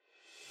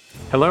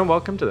Hello and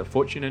welcome to the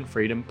Fortune and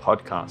Freedom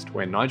podcast,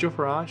 where Nigel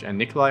Farage and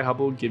Nikolai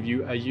Hubble give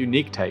you a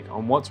unique take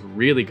on what's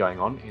really going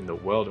on in the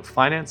world of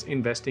finance,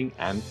 investing,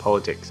 and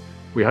politics.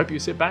 We hope you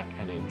sit back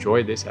and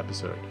enjoy this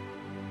episode.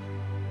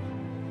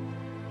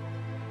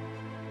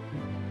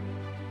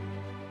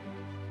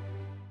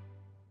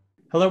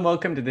 Hello and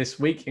welcome to This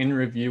Week in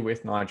Review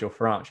with Nigel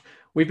Farage.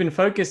 We've been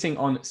focusing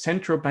on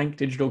central bank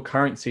digital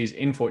currencies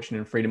in Fortune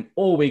and Freedom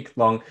all week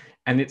long,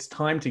 and it's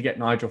time to get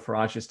Nigel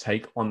Farage's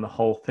take on the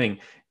whole thing.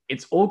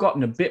 It's all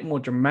gotten a bit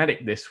more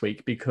dramatic this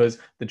week because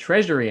the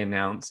Treasury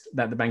announced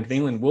that the Bank of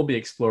England will be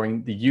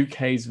exploring the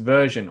UK's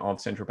version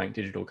of central bank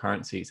digital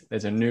currencies.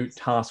 There's a new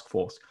task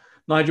force.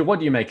 Nigel, what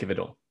do you make of it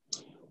all?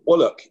 Well,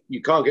 look,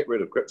 you can't get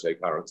rid of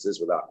cryptocurrencies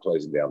without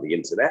closing down the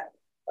internet,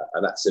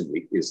 and that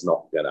simply is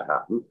not going to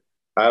happen.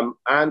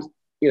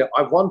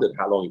 I've wondered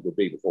how long it will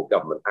be before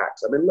government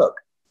acts. I mean, look,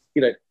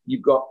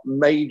 you've got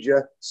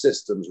major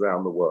systems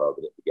around the world,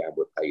 and it began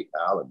with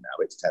PayPal, and now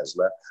it's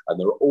Tesla, and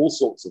there are all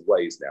sorts of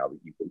ways now that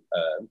you can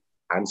earn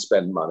and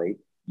spend money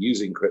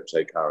using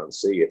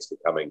cryptocurrency. It's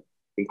becoming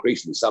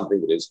increasingly something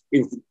that is,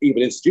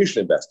 even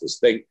institutional investors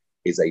think,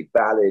 is a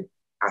valid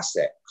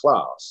asset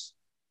class.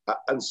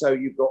 And so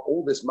you've got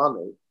all this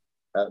money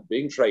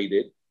being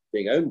traded,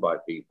 being owned by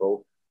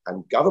people,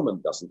 and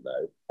government doesn't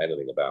know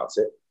anything about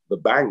it. The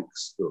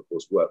banks, who of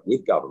course work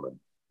with government,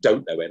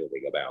 don't know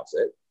anything about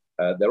it.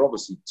 They're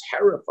obviously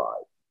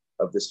terrified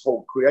of this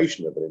whole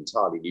creation of an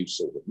entirely new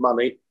sort of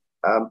money.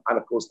 And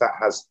of course,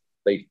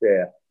 they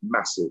fear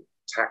massive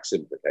tax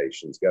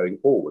implications going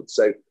forward.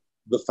 So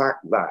the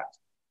fact that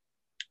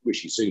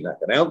Rishi Sunak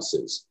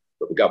announces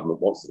that the government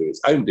wants to do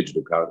its own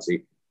digital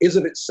currency is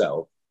of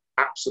itself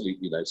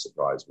absolutely no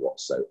surprise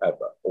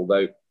whatsoever.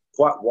 Although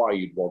quite why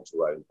you'd want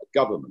to own a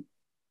government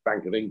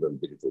Bank of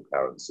England digital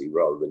currency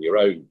rather than your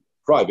own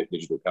private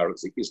digital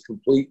currency is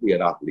completely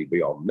and utterly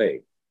beyond me.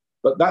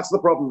 But that's the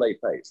problem they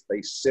face.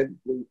 They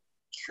simply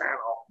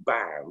cannot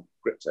ban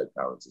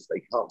cryptocurrencies.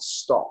 They can't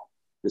stop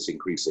this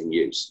increasing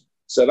use.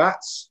 So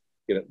that's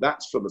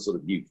from a sort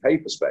of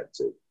UK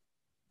perspective.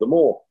 The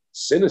more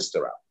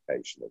sinister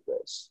application of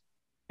this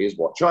is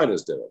what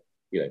China's doing.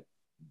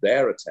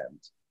 Their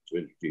attempt to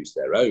introduce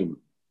their own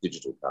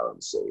digital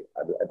currency.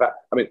 And in fact,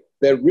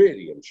 they're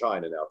really in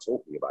China now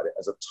talking about it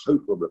as a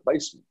total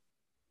replacement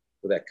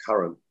for their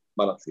current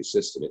monetary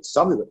system. It's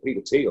something that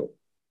Peter Thiel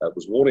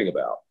was warning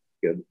about,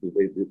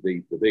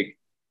 the big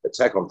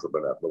tech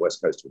entrepreneur from the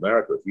west coast of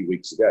America a few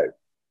weeks ago.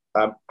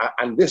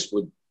 And this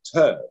would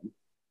turn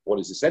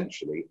what is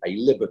essentially a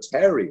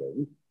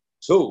libertarian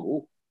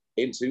tool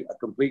into a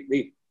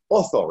completely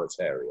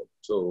authoritarian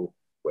tool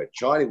where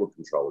China would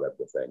control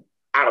everything.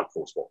 And of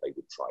course, what they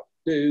would try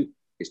to do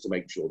is to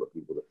make sure that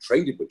people that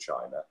traded with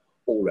China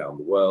all around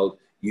the world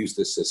use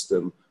this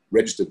system,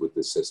 registered with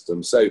this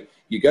system. So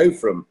you go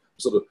from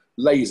sort of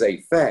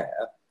laissez-faire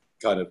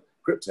kind of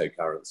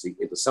cryptocurrency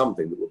into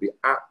something that will be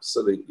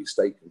absolutely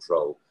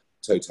state-controlled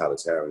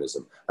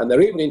totalitarianism. And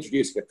they're even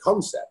introducing a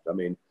concept.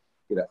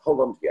 Hold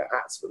on to your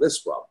hats for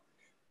this one.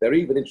 They're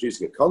even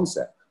introducing a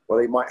concept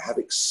where they might have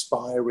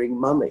expiring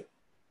money.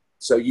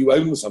 So you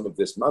own some of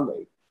this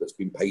money that's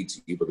been paid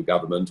to you by the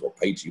government or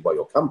paid to you by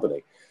your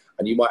company,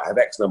 and you might have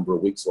X number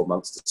of weeks or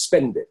months to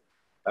spend it.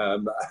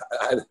 And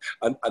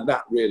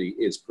that really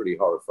is pretty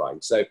horrifying.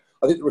 So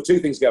I think there are two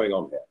things going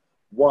on here.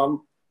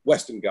 One,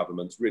 Western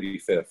governments really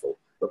fearful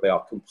that they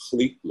are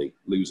completely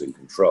losing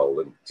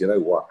control. And do you know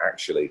what?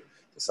 Actually,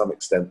 to some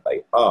extent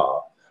they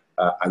are.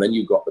 And then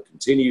you've got the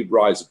continued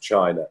rise of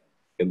China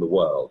in the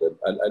world.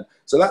 And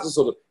so that's the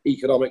sort of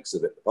economics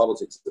of it, the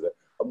politics of it.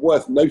 And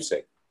worth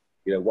noting,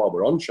 while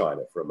we're on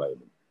China for a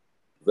moment,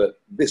 that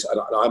this,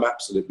 and I'm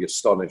absolutely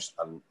astonished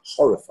and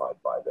horrified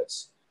by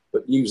this,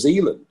 but New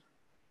Zealand,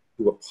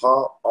 who are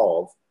part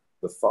of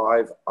the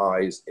Five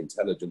Eyes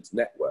intelligence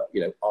network,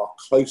 our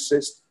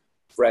closest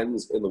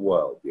friends in the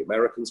world, the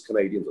Americans,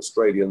 Canadians,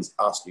 Australians,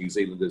 us, New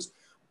Zealanders,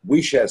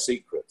 we share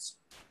secrets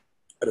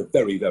at a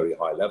very, very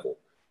high level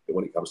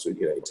when it comes to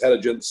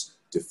intelligence,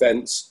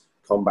 defense,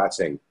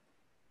 combating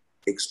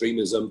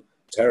extremism,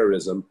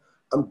 terrorism.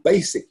 And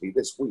basically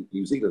this week,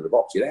 New Zealand have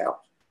opted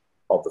out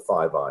of the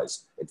Five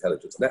Eyes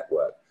intelligence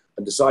network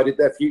and decided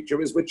their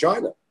future is with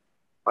China.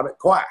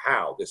 Quite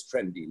how this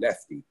trendy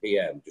lefty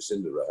PM,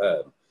 Jacinda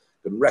Ardern,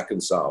 can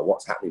reconcile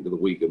what's happening to the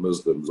Uyghur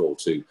Muslims or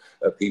to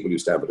people who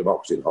stand for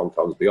democracy in Hong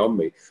Kong is beyond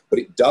me. But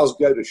it does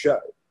go to show,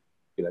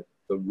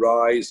 the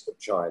rise of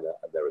China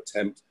and their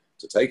attempt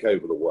to take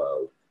over the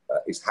world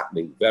is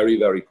happening very,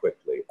 very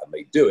quickly. And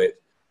they do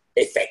it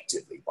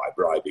effectively by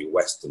bribing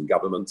Western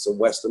governments and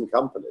Western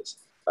companies.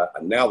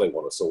 And now they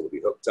want us all to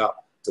be hooked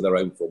up to their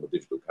own form of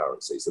digital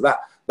currency. So that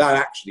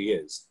actually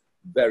is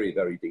very,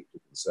 very deeply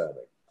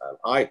concerning.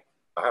 I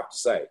have to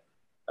say,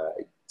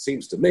 it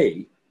seems to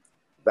me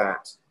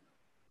that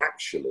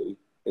actually,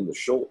 in the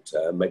short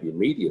term, maybe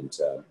medium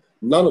term,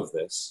 none of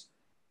this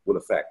will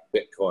affect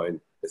Bitcoin,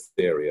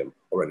 Ethereum,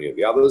 or any of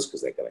the others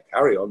because they're going to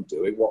carry on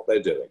doing what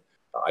they're doing.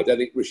 I don't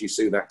think Rishi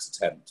Sunak's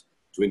attempt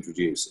to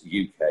introduce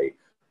UK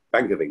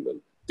Bank of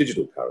England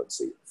digital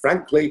currency,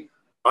 frankly,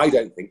 I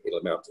don't think it'll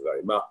amount to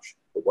very much,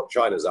 but what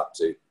China's up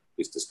to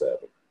is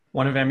disturbing.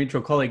 One of our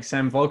mutual colleagues,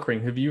 Sam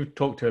Volkering, who you've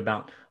talked to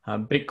about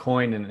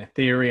Bitcoin and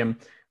Ethereum,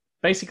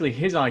 basically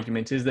his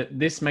argument is that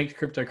this makes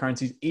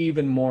cryptocurrencies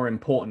even more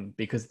important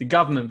because the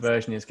government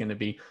version is going to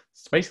be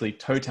basically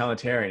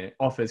totalitarian. It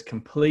offers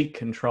complete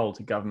control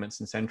to governments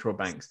and central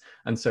banks.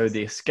 And so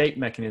the escape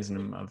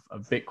mechanism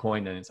of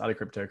Bitcoin and its other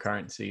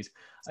cryptocurrencies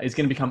is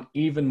going to become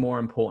even more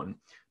important.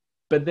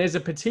 But there's a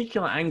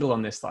particular angle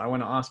on this that I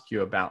want to ask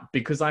you about,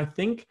 because I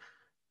think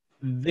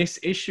this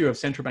issue of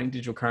central bank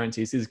digital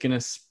currencies is going to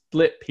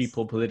split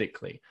people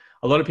politically.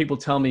 A lot of people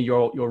tell me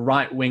you're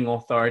right-wing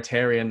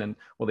authoritarian, and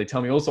well, they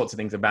tell me all sorts of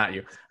things about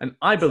you. And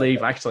I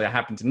believe, actually, I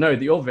happen to know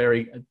that you're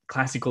very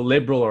classical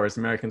liberal, or as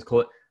Americans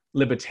call it,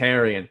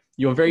 libertarian.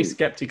 You're very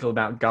skeptical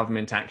about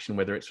government action,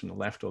 whether it's from the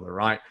left or the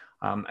right,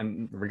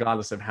 and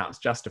regardless of how it's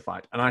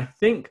justified. And I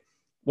think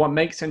what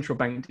makes central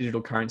bank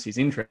digital currencies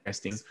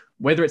interesting,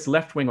 whether it's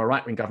left-wing or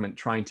right-wing government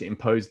trying to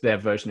impose their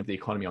version of the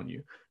economy on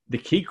you, the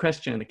key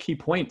question and the key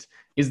point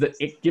is that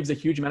it gives a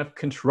huge amount of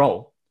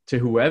control to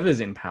whoever's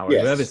in power,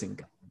 whoever's in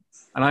government.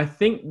 And I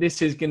think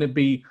this is going to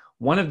be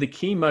one of the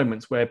key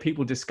moments where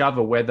people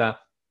discover whether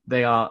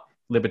they are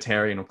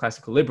libertarian or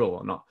classical liberal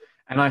or not.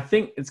 And I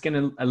think it's going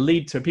to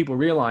lead to people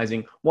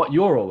realizing what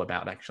you're all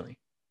about, actually.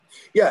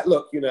 Yeah,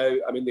 look,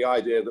 I mean, the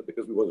idea that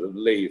because we wanted to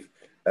leave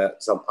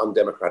some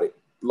undemocratic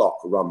bloc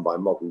run by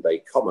modern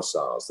day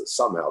commissars, that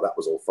somehow that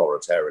was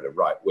authoritarian and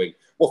right wing.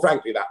 Well,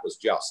 frankly, that was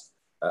just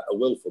a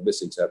willful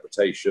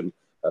misinterpretation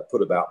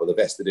put about with a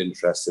vested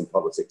interests in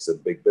politics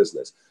and big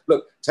business.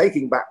 Look,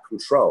 taking back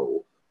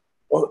control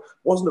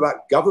wasn't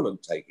about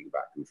government taking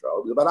back control.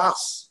 It was about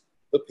us,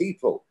 the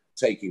people,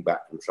 taking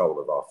back control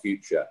of our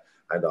future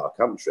and our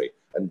country.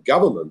 And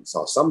governments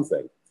are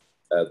something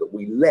that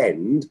we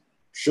lend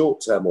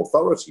short-term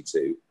authority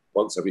to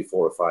once every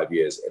 4 or 5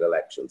 years in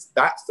elections.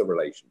 That's the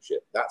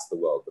relationship. That's the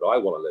world that I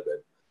want to live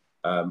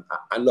in.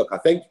 And look, I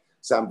think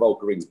Sam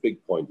Volkering's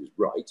big point is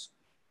right.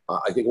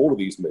 I think all of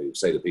these moves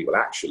say to people,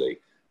 actually,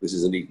 this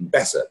is an even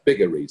better,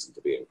 bigger reason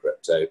to be in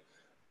crypto.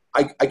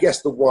 I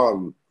guess the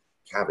one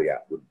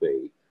caveat would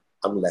be,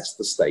 unless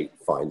the state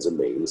finds a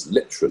means,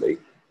 literally,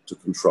 to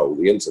control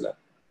the internet.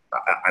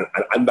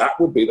 And that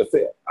would be the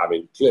fear. I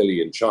mean,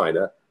 clearly in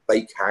China,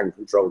 they can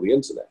control the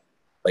internet.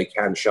 They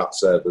can shut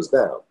servers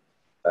down.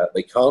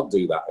 They can't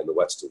do that in the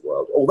Western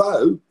world.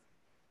 Although,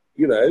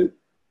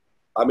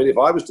 I mean, if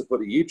I was to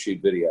put a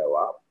YouTube video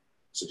up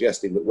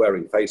suggesting that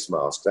wearing face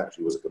masks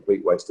actually was a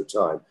complete waste of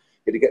time,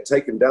 it'd get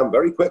taken down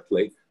very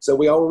quickly. So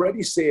we are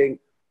already seeing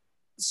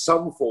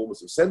some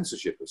forms of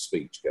censorship of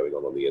speech going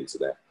on the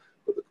internet.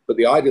 But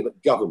the idea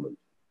that government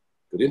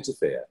could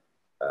interfere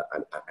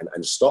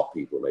and stop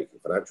people making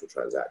financial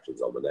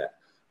transactions on the net,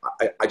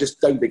 I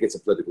just don't think it's a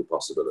political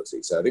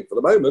possibility. So I think for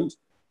the moment,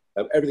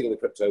 everything in the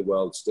crypto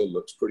world still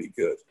looks pretty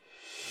good.